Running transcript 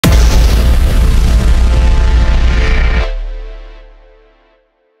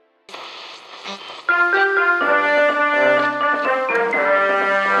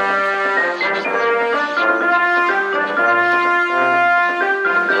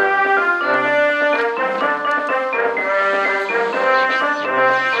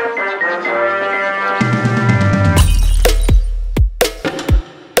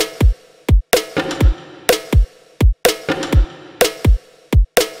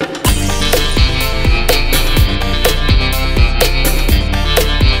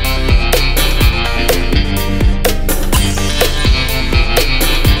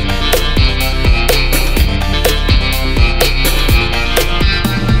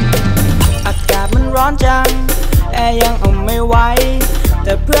อนจังแอร์ยังเอาไม่ไหวแ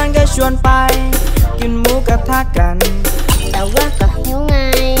ต่เพื่อนก็ชวนไปกินหมูกระทะกันแต่ว่าก็หิวไง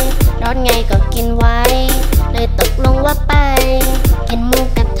ร้อนไงก็กินไว้เลยตกลงว่าไปกินหมู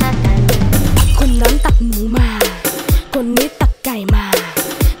กระทะกันคนนั้นตักหมูมาคนนี้ตักไก่มา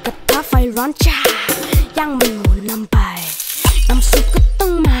กระทะไฟร้อนจ้าย่างมันหมูนำไปน้ำซุปก็ต้อ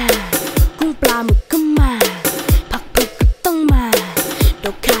งมากุ้งปลาหมึกก็มาผักเผือกก็ต้องมาด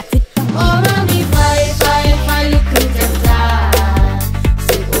อกขาดวิตามินโอ้เรามีไฟลุกขึ้นจัดจ้า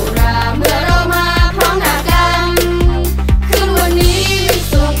สุขอุราเมื่อเรามาพร้อมหน้ากันคืนวันนี้มี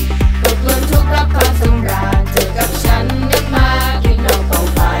สุขตกหล่นทุกรับความสำราญเจอกับฉันเดินมากินรอบกอง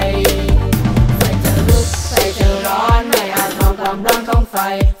ไฟไฟจะลุกไฟจะร้อนไม่อาจมองความร้อนของไฟ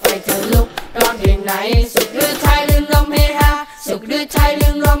จะลุกร้อนเพียงไหนสุขหรือชายลืมลมเฮฮาสุขหรือชายลื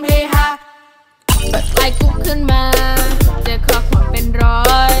มลมเฮฮาเปิดไฟกุ๊กขึ้นมาเจอข้อความเป็นร้อ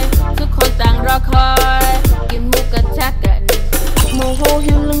ยทุกคนต่างรอคอยกินหมูกระทะกันโมโห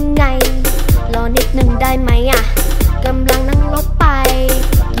หิวหรือไงรอนิดหนึ่งได้ไหม